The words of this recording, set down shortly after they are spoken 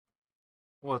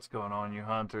What's going on, you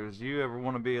hunters? You ever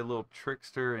want to be a little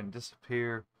trickster and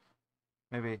disappear?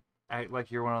 Maybe act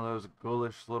like you're one of those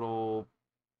ghoulish little,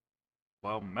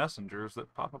 well, messengers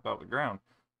that pop up out of the ground.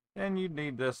 Then you'd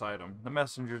need this item, the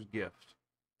messenger's gift.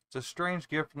 It's a strange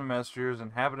gift from the messengers,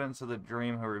 inhabitants of the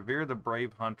dream who revere the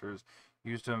brave hunters,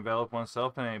 used to envelop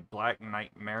oneself in a black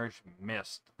nightmarish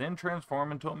mist, then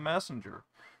transform into a messenger.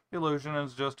 The illusion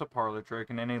is just a parlor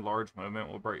trick, and any large movement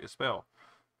will break the spell.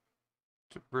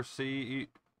 To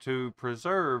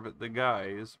preserve the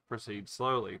guise, proceed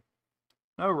slowly.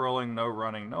 No rolling, no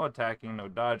running, no attacking, no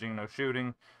dodging, no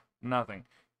shooting, nothing.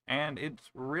 And it's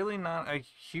really not a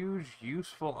huge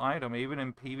useful item, even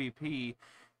in PvP,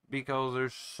 because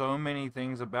there's so many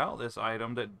things about this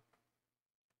item that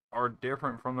are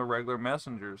different from the regular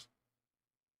messengers.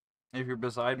 If you're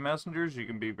beside messengers, you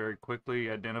can be very quickly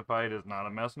identified as not a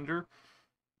messenger.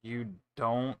 You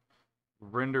don't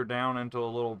render down into a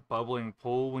little bubbling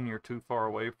pool when you're too far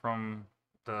away from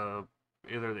either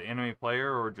the enemy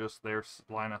player or just their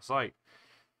line of sight.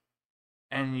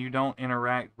 And you don't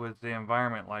interact with the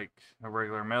environment like a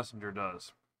regular messenger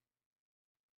does.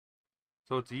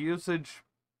 So it's a usage.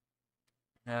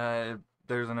 There's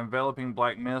an enveloping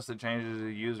black mist that changes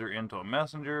the user into a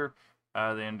messenger.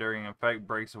 The enduring effect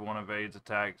breaks if one evades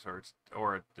attacks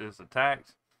or it is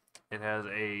attacked. It has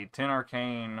a 10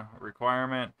 arcane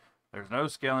requirement. There's no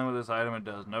scaling with this item. It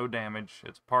does no damage.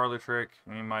 It's a parlor trick,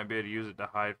 and you might be able to use it to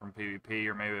hide from PvP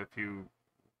or maybe a few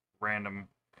random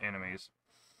enemies.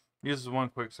 Uses one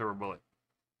quicksilver bullet.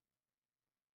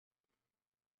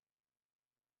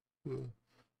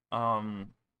 And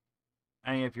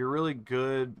if you're really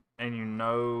good and you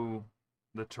know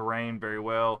the terrain very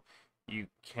well, you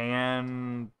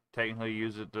can technically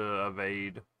use it to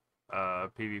evade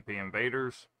PvP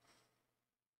invaders.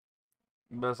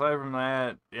 But aside from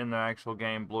that, in the actual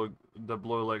game, the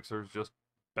blue elixir is just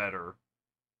better.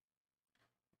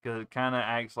 Because it kind of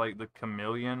acts like the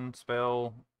chameleon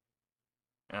spell,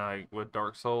 like with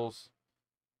Dark Souls.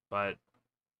 But,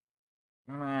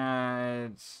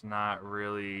 it's not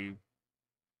really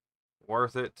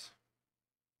worth it.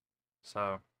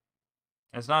 So,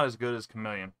 it's not as good as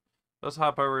chameleon. Let's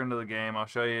hop over into the game. I'll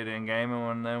show you it in game,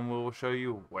 and then we'll show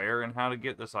you where and how to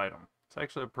get this item. It's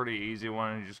actually a pretty easy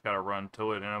one. You just gotta run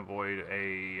to it and avoid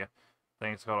I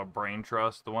think it's called a brain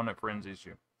trust, the one that frenzies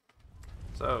you.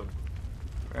 So,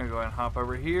 we're gonna go ahead and hop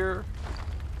over here.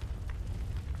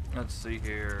 Let's see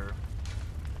here.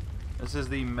 This is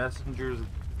the messenger's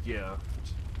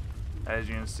gift. As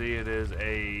you can see, it is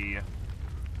a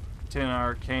 10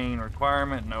 arcane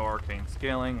requirement, no arcane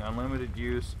scaling, unlimited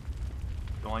use.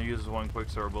 It only uses one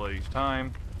quicksilver bullet each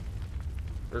time.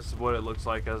 This is what it looks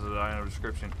like as an item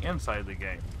description inside the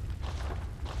game.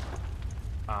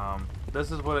 This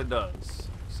is what it does.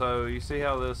 So you see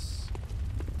how those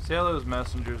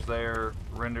messengers there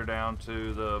render down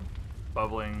to the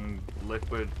bubbling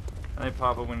liquid, and they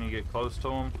pop up when you get close to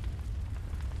them?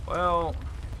 Well,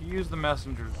 if you use the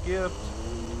messenger's gift,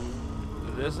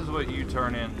 this is what you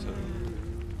turn into.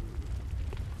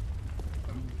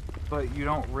 But you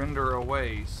don't render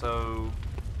away, so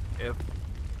if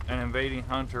an invading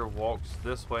hunter walks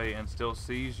this way and still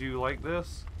sees you like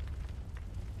this,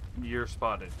 you're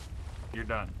spotted. You're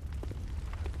done.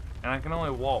 And I can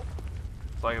only walk.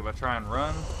 It's like if I try and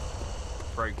run,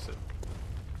 it breaks it.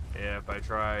 If I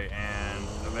try and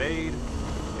evade,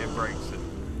 it breaks it.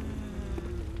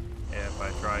 If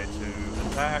I try to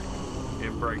attack,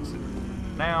 it breaks it.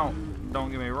 Now, don't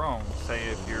get me wrong. Say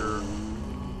if you're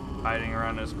hiding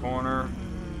around this corner,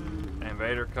 an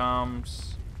invader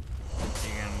comes, you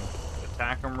can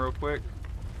attack them real quick,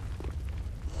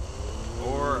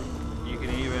 or you can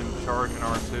even charge an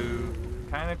R2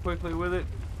 kind of quickly with it.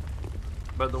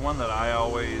 But the one that I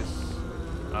always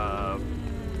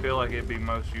feel like it'd be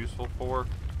most useful for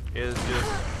is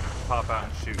just pop out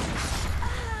and shoot.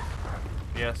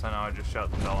 Yes, I know, I just shot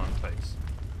the doll in the face.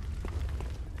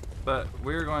 But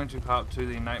we're going to hop to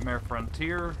the Nightmare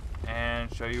Frontier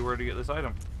and show you where to get this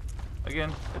item.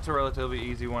 Again, it's a relatively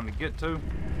easy one to get to.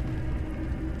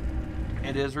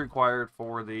 It is required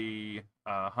for the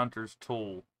Hunter's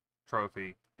Tool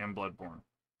trophy in Bloodborne.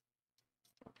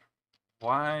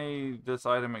 Why this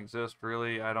item exists,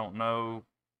 really, I don't know.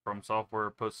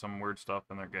 FromSoftware puts some weird stuff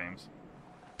in their games.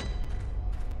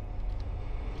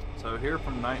 So here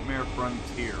from Nightmare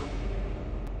Frontier,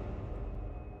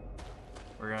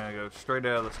 we're going to go straight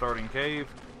out of the starting cave.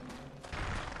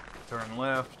 Turn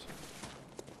left.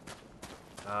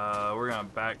 We're going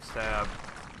to backstab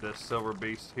this silver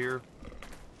beast here.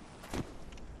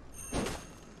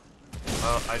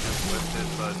 Well, I just whipped it,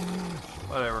 but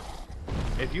whatever.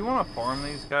 If you want to farm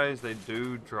these guys, they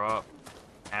do drop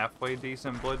halfway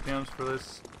decent blood gems for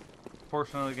this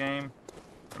portion of the game.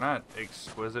 They're not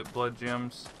exquisite blood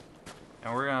gems.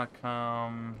 And we're gonna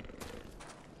come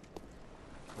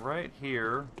right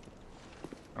here.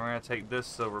 And we're gonna take this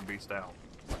silver beast out.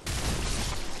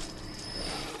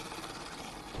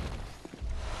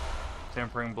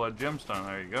 Tempering blood gemstone,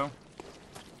 there you go.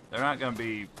 They're not gonna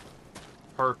be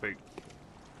perfect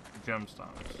gemstones,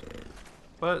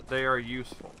 but they are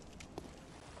useful.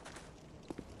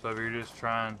 So if you're just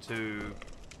trying to,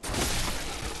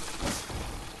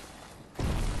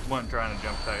 wasn't trying to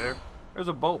jump attack there. There's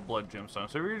a bolt blood gemstone.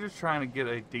 So if you're just trying to get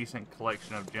a decent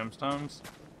collection of gemstones,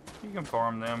 you can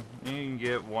farm them. You can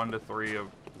get 1 to 3 a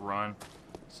run.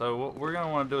 So what we're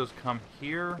gonna want to do is come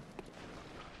here.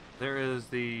 There is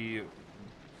the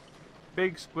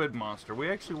big squid monster. We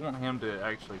actually want him to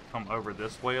actually come over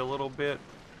this way a little bit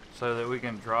so that we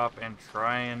can drop and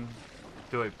try and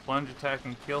do a plunge attack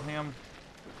and kill him.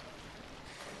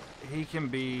 He can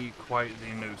be quite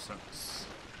the nuisance.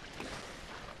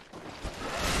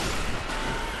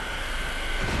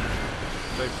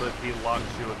 Especially if he locks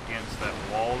you against that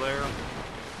wall there.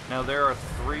 Now there are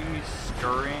 3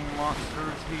 scurrying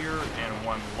monsters here and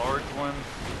 1 large one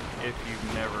if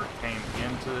you've never came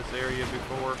into this area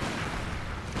before.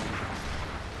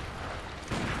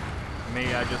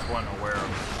 Me, I just wasn't aware of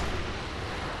it.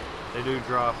 They do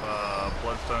drop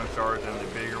bloodstone shards, and the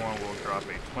bigger one will drop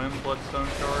a twin bloodstone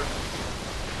shard.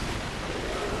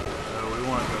 So we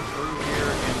want to go through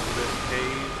here into this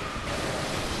cave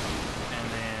and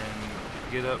then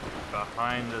get up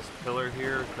behind this pillar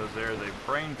here, because there's a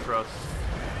brain trust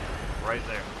right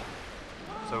there.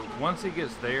 So once he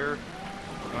gets there,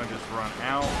 I'm going to just run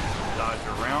out, dodge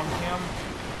around him,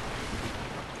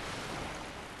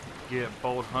 get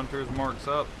bold hunter's marks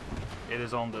up. It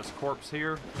is on this corpse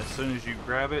here. As soon as you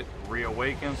grab it,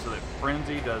 reawaken so that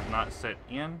frenzy does not set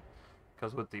in,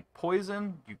 because with the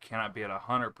poison you cannot be at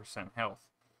 100% health,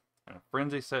 and if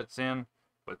frenzy sets in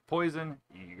with poison,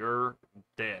 you're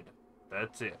dead.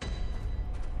 That's it.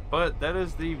 But that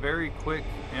is the very quick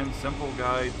and simple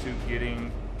guide to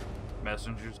getting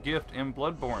Messenger's Gift in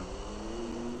Bloodborne.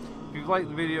 If you liked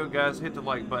the video, guys, hit the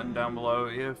like button down below.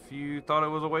 If you thought it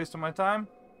was a waste of my time,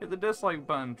 hit the dislike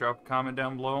button. Drop a comment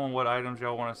down below on what items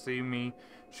y'all want to see me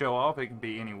show off. It can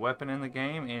be any weapon in the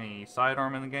game, any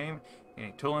sidearm in the game,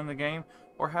 any tool in the game,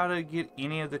 or how to get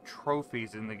any of the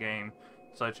trophies in the game,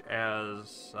 such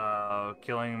as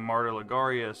killing Martyr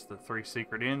Ligarius, the 3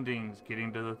 secret endings,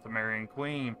 getting to the Thumerian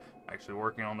Queen. Actually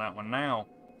working on that one now.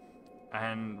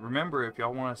 And remember, if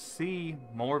y'all want to see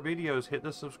more videos, hit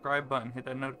the subscribe button, hit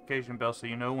that notification bell so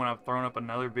you know when I've thrown up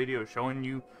another video showing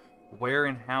you where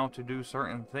and how to do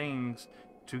certain things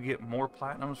to get more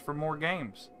platinums for more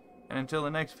games. And until the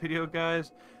next video,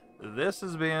 guys, this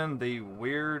has been the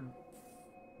Weird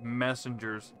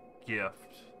Messenger's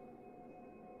Gift.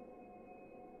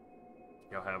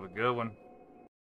 Y'all have a good one.